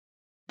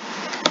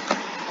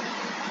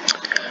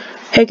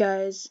Hey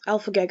guys,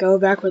 Alpha Gecko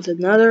back with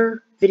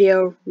another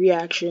video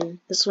reaction.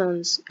 This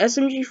one's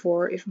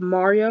SMG4 if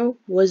Mario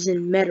was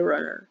in Meta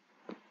Runner.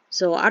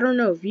 So I don't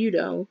know if you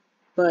know,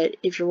 but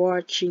if you're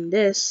watching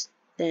this,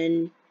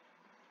 then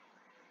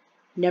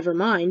never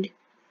mind.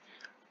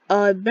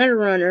 Meta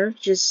Runner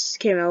just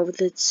came out with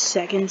its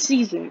second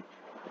season,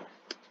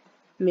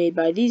 made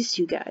by these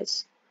two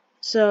guys.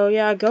 So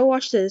yeah, go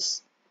watch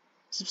this,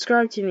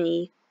 subscribe to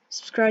me,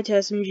 subscribe to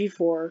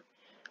SMG4,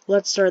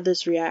 let's start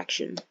this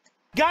reaction.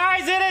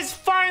 Guys, it is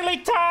finally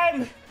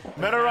time!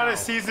 Meta Runner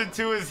Season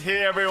 2 is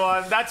here,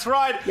 everyone. That's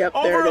right. Yep,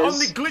 over on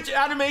the Glitch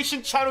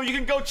Animation channel. You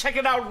can go check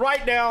it out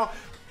right now.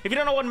 If you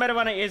don't know what Meta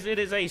Runner is, it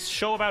is a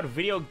show about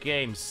video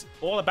games.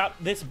 All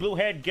about this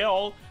blue-haired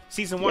girl.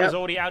 Season 1 is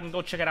already out, and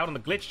go check it out on the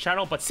Glitch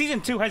channel. But Season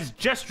 2 has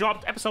just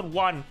dropped. Episode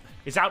 1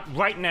 is out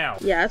right now.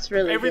 Yeah, that's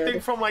really Everything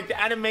good. from like the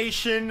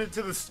animation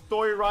to the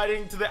story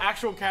writing to the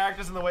actual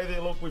characters and the way they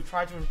look. We've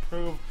tried to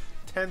improve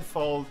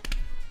tenfold.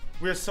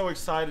 We're so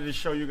excited to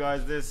show you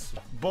guys this.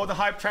 Board the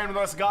hype train with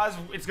us, guys.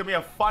 It's gonna be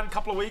a fun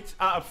couple of weeks.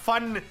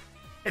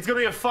 It's gonna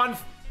be a fun.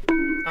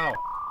 Oh,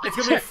 it's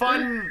gonna be a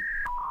fun.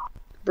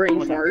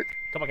 Brain fart.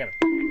 Come on, get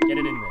it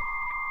in there.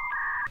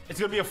 It's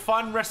gonna be a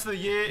fun rest of the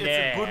year. It's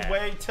a good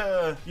way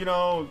to, you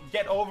know,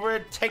 get over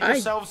it. Take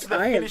yourselves to the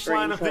finish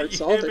line of the year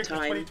because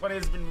 2020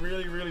 has been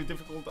really, really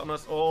difficult on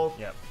us all.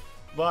 Yep.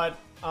 But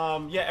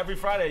yeah, every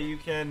Friday you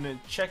can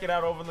check it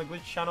out over on the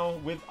Glitch channel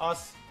with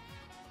us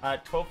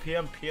at 12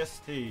 p.m.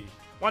 PST.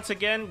 Once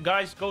again,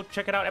 guys, go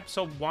check it out.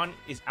 Episode 1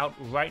 is out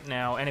right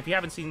now. And if you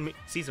haven't seen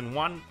Season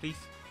 1, please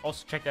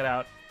also check that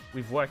out.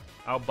 We've worked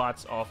our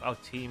butts off. Our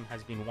team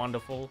has been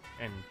wonderful.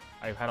 And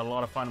I've had a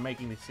lot of fun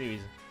making this series.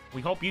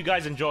 We hope you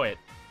guys enjoy it.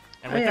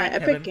 And with that,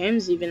 Epic Kevin,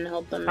 Games even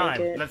helped them make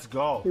it. Let's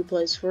go. Who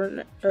plays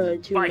Fortnite? Who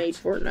made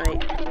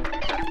Fortnite?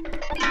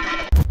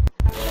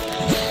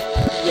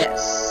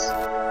 Yes.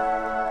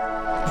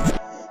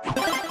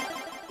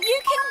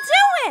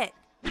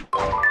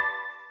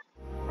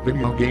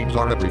 Video games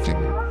are everything.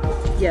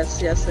 Yes,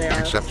 they are.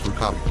 Except for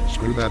copy.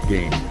 Screw that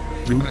game.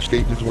 Real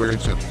estate is where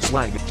it's at.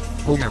 Slag.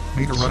 Oh yeah,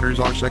 Meta Runners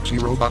are sexy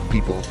robot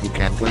people who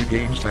can play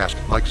games fast,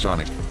 like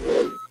Sonic.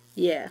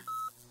 Yeah.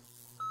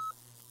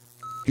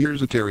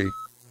 Here's a Terry.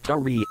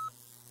 Terry.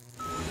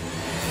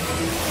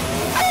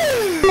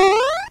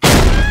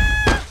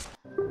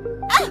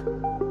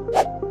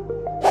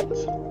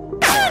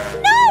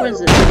 What is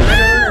this? Meta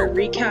Runner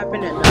recap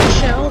in a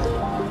nutshell?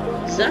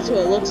 'Cause that's what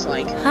it looks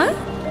like. Huh?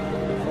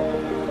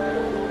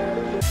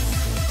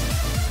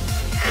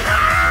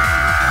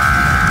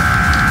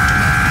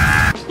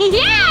 Yay!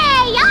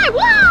 I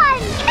won!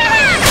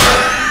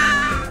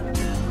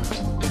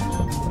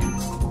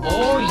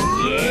 Oh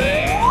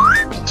yeah!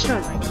 Oh my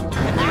god.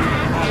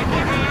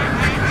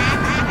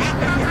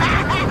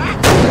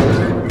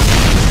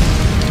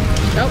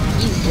 Nope,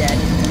 he's dead.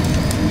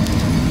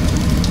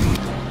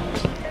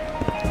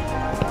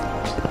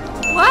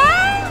 What?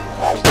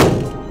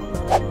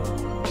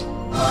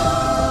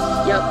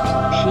 Yep,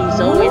 she's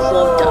always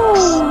loved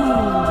ducks.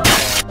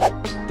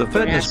 The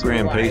Fitness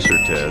Gram Pacer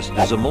test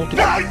is a multi-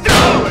 What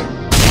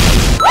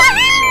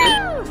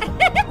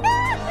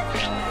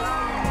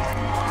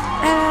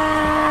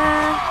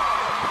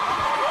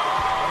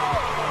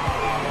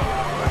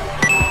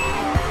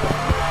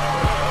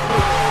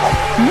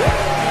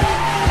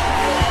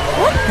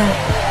the?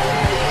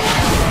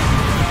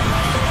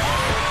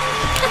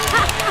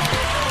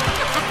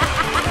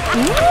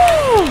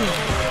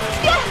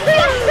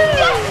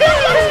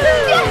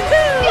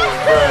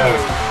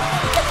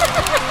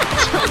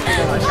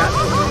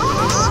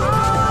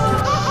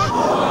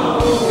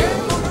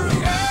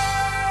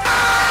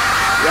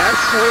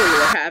 That's totally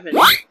what happened.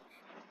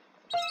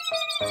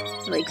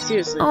 Like,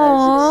 seriously,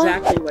 that's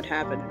exactly what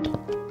happened.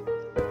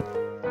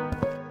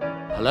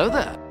 Hello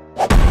there.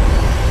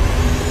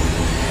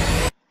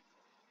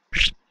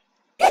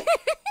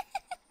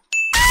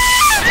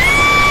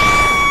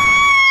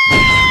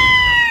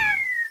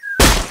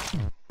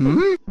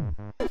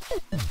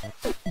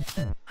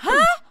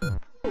 Huh?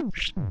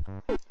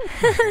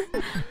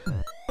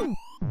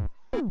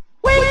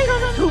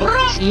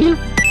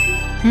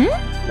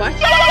 What?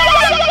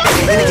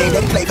 In the game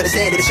that we play for the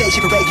sand and the shade,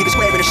 she parade, keep it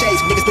square in the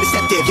shades. Niggas been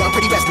deceptive, yeah, I'm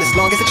pretty restless.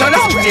 Long as the track is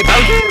a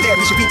track. There,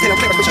 you should be till I'm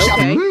clever, push your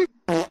Okay.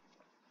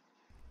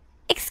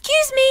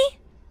 Excuse me?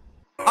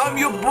 I'm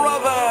your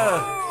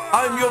brother!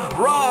 I'm your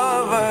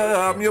brother!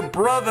 I'm your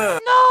brother!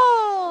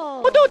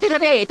 No!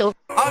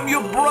 I'm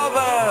your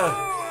brother!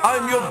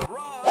 I'm your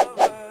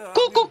brother!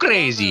 Cuckoo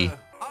crazy!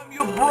 I'm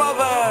your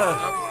brother!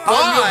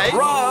 I'm your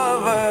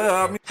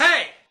brother!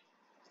 Hey!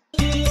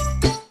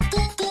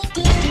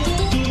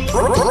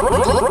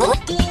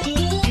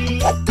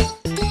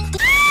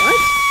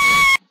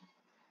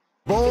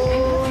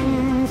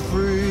 Born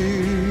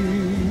free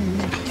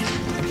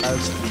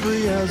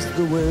as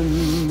the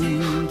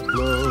wind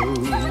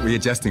blows.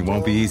 Readjusting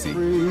won't be easy.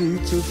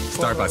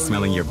 Start by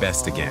smelling your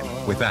best again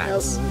with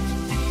Axe.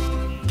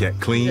 Get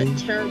clean,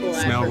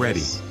 smell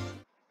ready. Of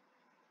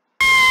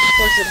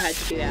course it had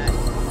to do that.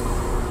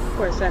 Of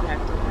course that had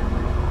to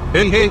happen.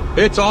 Hey,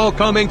 it's all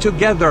coming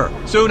together.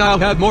 Soon I'll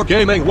have more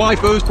gaming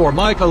waifus for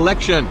my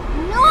collection.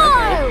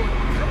 No!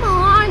 Come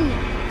on!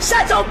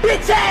 Shut your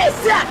bitch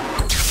ass up!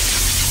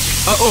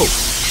 Uh-oh.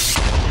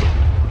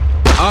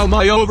 Ow,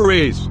 my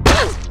ovaries.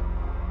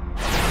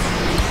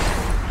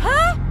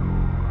 Huh?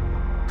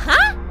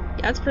 Huh?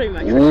 That's pretty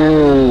much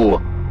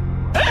Ooh.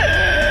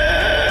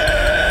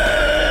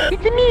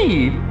 It's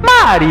me,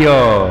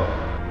 Mario.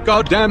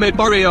 God damn it,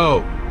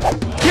 Mario.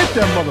 Get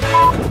them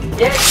motherfuckers.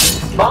 Yes,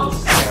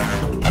 boss.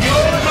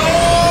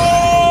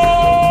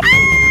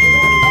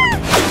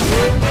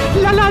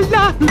 La la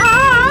la.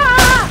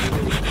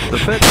 The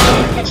fit.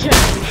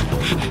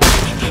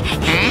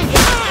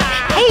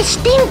 Hey,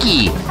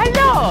 Stinky!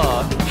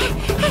 Hello.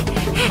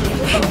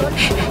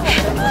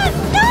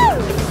 No!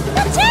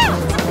 Watch out!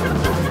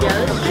 Yeah,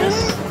 this is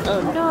just a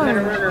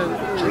Metarunner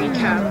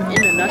recap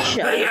in a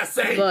nutshell.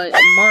 But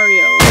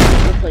Mario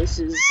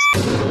replaces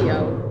Leo.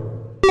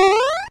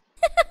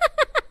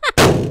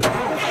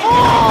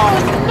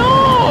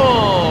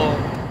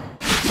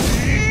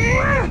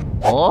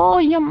 Oh,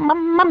 yeah,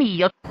 mamma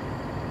mia.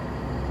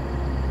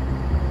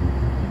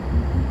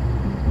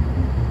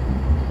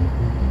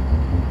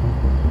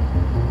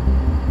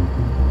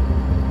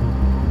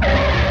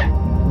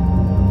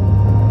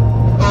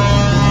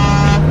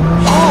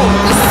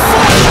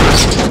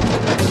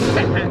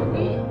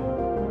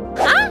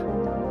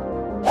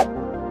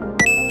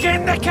 Get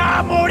in the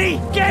car, Morty!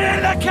 Get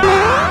in the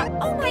car!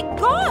 Oh my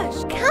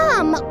gosh!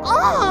 Come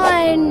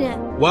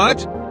on!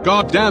 What?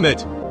 God damn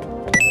it.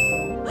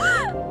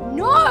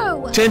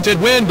 No! Tinted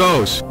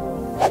windows.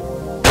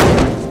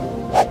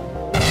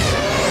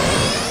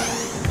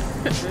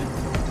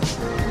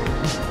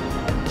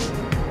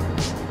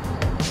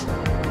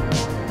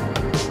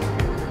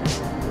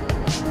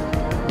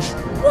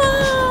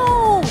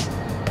 Whoa!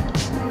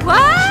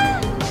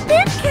 What?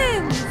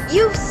 Dickens!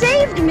 You've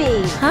saved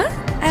me! Huh?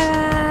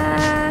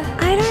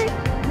 I don't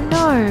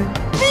know.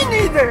 Me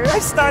neither! I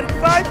started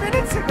 5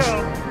 minutes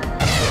ago!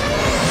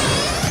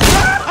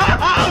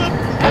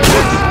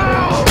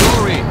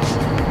 Glory.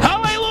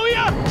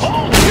 Hallelujah!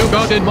 You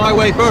got in my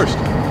way first.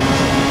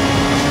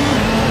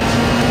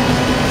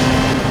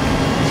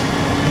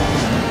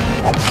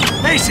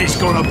 This is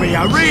gonna be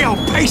a real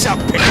piece of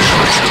piss!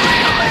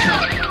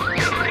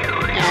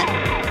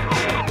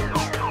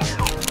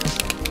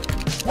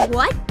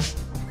 What?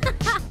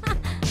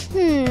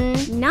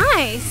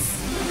 Nice.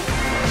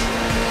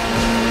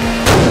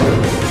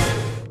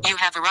 You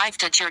have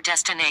arrived at your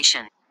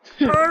destination.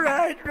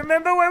 Alright,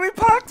 remember where we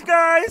parked,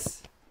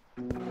 guys?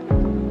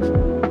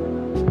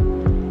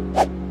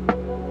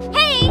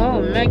 Hey!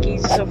 Oh,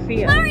 Maggie's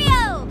Sophia.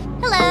 Mario!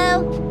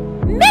 Hello!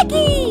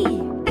 Mickey!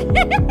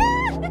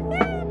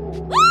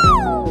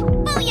 Woo!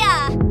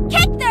 Booyah!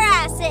 Kick their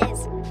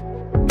asses!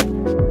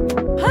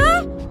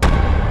 Huh?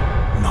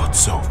 Not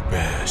so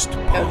fast.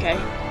 Okay.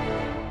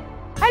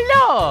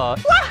 Hello.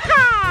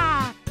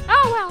 Waha!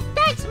 Oh well,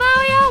 thanks,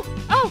 Mario!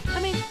 Oh,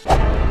 I mean...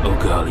 Oh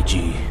golly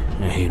gee,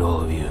 I hate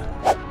all of you.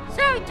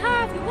 Sorry,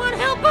 Tar, if you want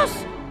to help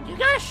us, you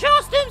gotta show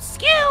us them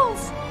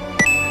skills!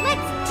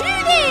 Let's do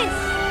this!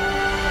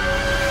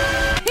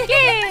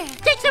 Yeah!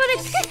 Take some of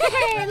this!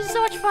 This is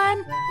so much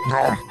fun!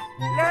 La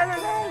la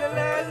la la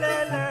la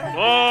la.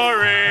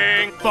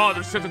 Boring!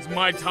 Father says it's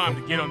my time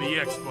to get on the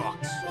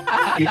Xbox.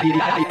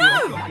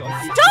 No!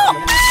 Stop!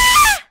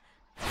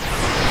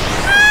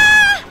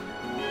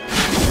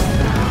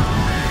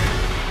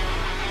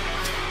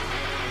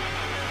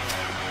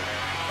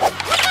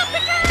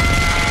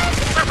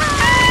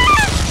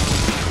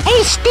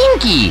 Hey,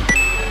 Stinky!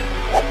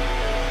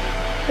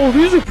 Oh,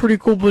 these are pretty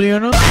cool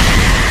bananas.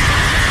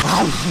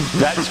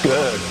 That's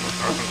good.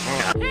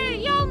 Hey,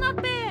 y'all not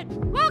bad!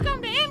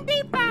 Welcome to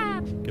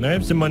MD5! Can I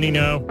have some money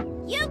now?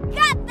 You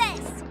got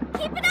this!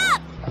 Keep it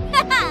up!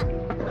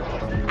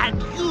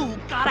 And you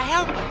gotta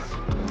help us.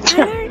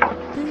 I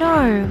don't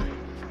know.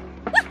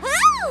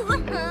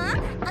 Woohoo!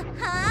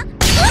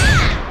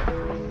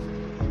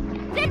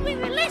 Then we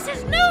release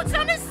his nudes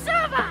on his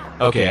server!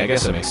 Okay, I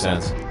guess that makes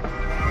sense.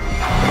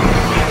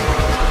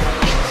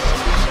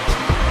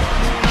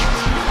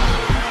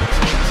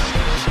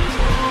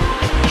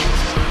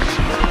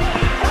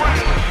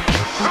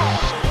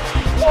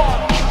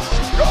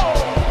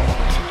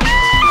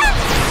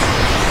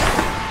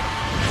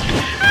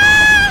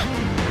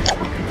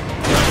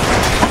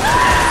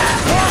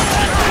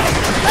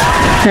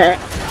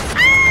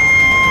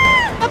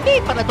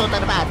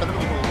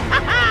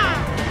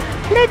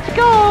 Let's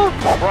go!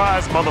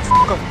 Surprise,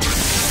 motherfucker!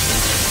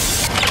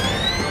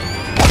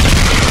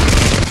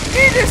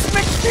 Penis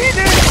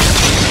McPenis!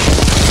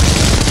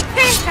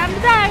 Hey, time to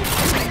die!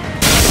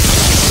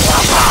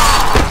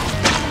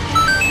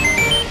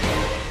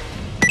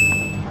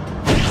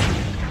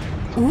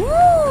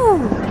 Ooh!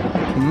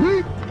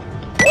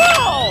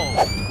 Whoa!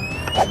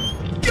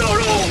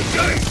 You're all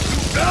going to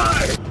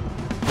die!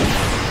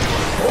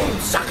 Boom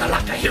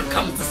shakalaka, here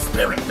comes the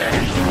spirit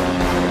man!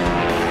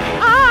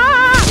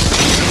 Ah!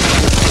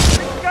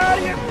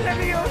 Wingardium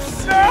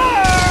Leviosa!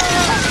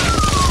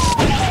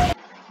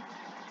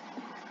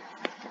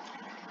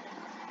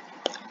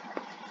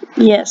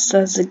 Yes,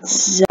 that's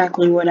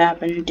exactly what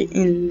happened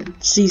in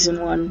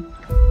Season 1.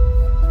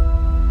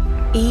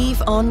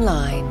 EVE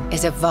Online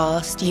is a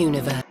vast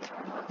universe.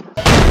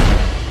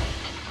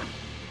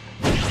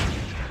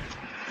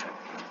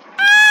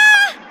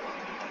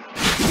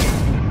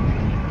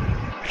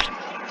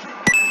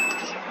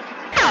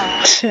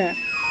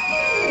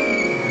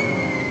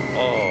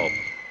 Oh.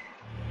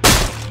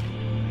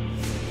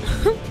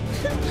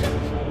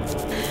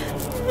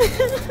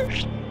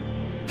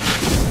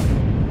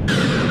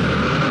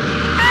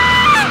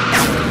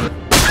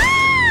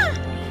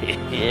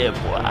 Yeah,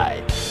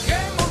 boy.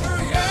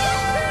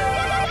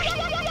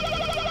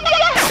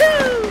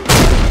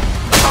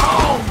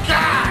 Oh,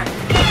 God!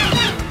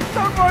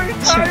 Don't worry,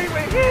 Tony,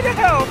 we're here to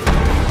help!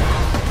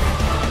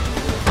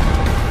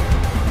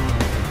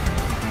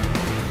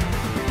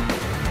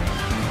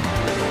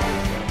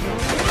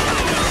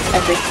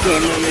 Epic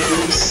gamer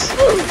moves.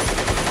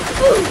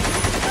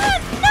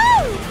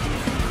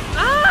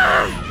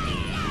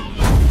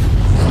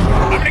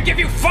 I'm gonna give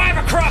you 5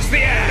 across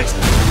the ass!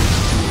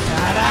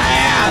 That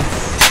ass!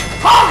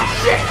 Oh,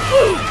 shit!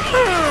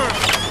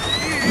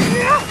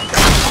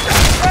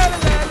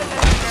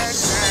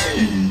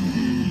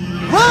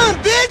 Run,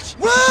 bitch!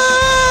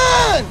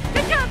 Run!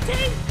 Good job,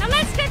 team! Now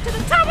let's get to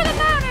the top of the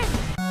mountain!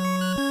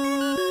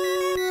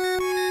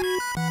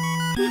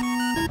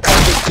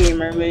 Epic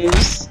gamer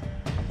moves.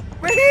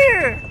 We're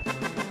here!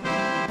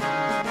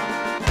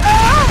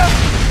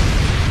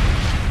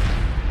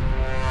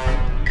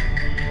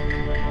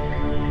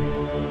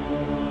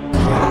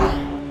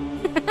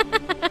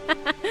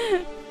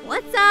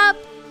 What's up?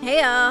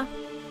 Heya!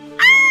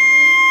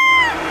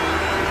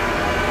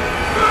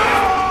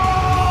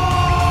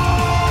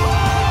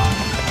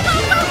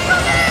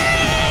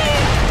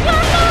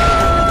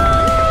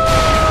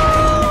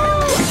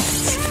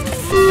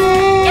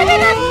 Give me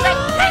that big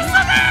piece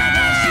of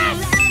ass!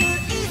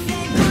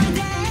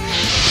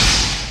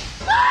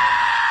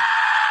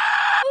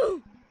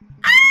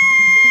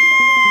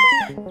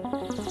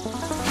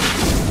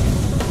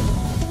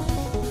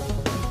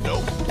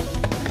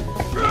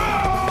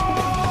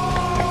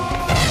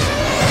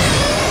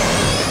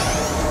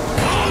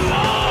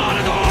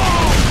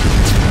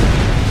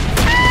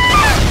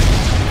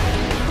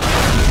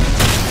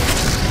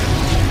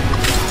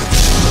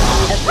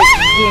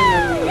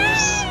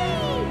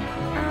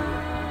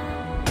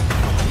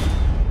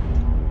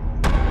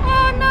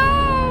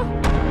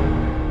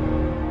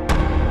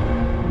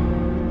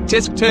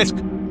 Tisk tisk.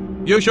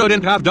 You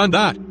shouldn't have done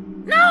that.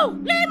 No!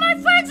 Leave my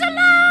friends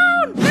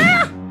alone!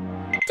 Ah!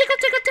 Tickle,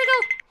 tickle,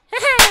 tickle!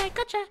 Hey,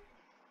 gotcha!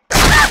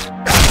 Ah!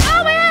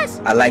 Oh, yes!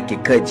 I like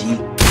it, Kudgy.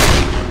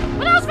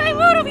 Well, that was very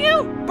rude of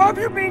you! Bob,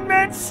 you mean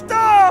man,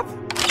 stop!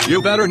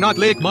 You better not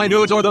leak my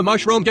nudes or the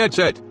mushroom gets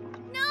it.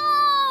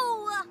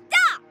 No!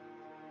 Stop!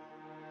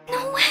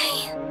 No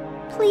way.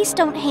 Please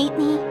don't hate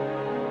me.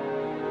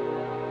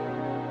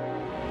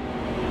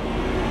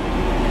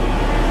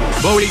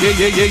 Bowie,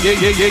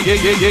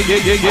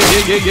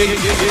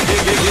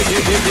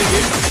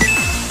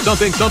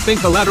 something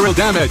collateral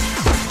damage.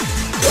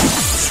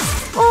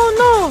 Oh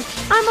no!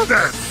 I'm a...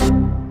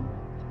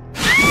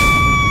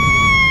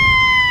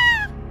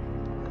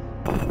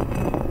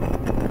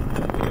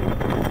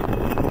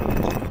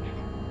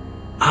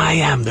 I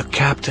am the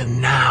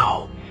captain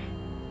now.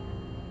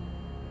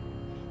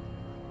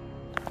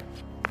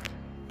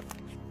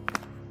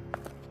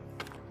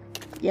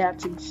 Yeah,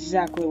 that's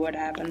exactly what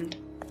happened.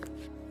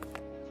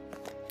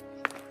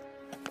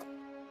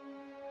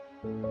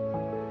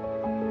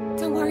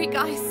 Don't worry,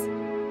 guys.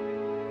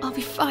 I'll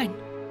be fine.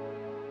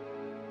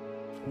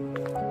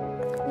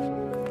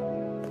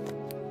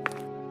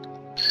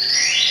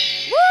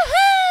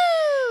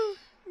 Woohoo!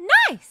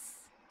 Nice!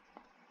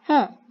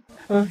 Huh.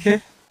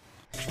 Okay.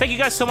 Thank you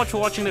guys so much for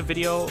watching the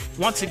video.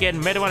 Once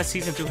again, Medarunner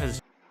Season 2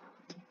 has...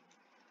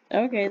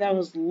 Okay, that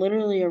was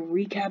literally a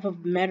recap of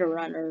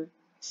Medarunner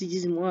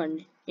Season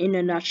 1 in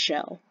a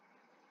nutshell.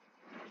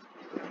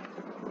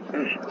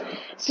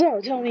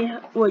 So, tell me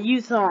what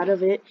you thought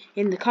of it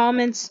in the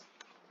comments.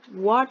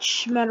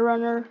 Watch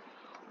Medarunner,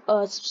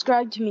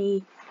 subscribe to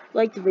me,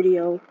 like the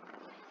video,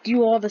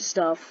 do all the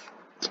stuff,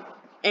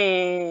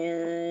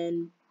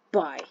 and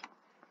bye.